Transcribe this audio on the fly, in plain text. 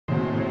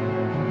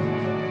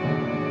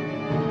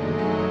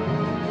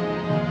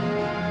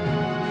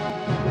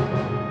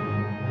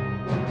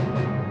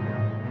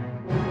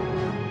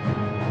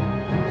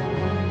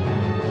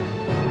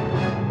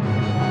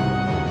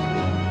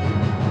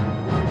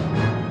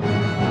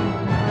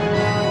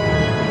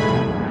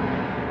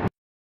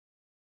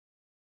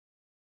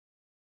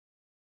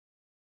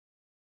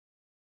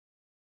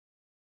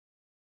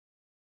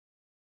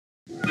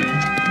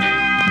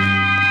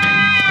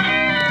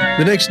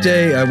The next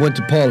day, I went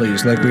to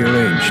Paulie's like we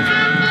arranged.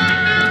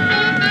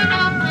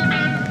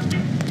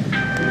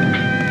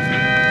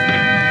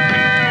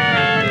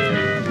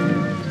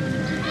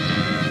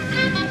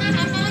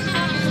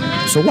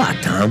 So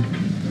what, Tom?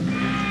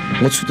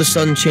 What's with the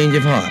sudden change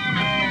of heart?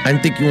 I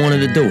didn't think you wanted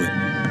to do it.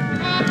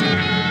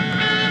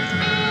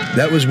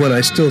 That was when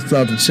I still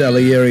thought that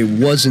Salieri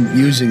wasn't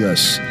using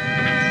us.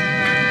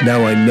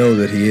 Now I know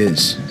that he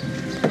is.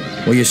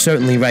 Well, you're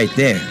certainly right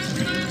there.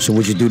 So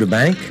would you do the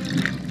bank?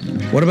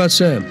 What about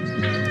Sam?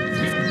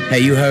 Hey,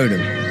 you heard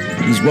him.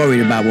 He's worried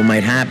about what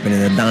might happen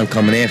and the Don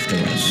coming after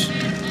us.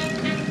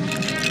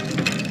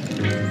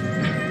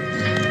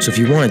 So if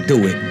you want to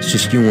do it, it's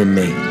just you and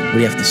me. What do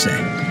you have to say?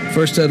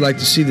 First, I'd like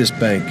to see this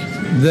bank.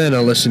 Then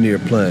I'll listen to your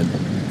plan.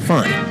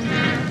 Fine.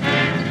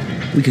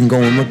 We can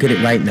go and look at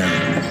it right now.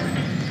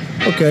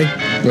 Okay,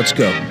 let's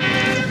go.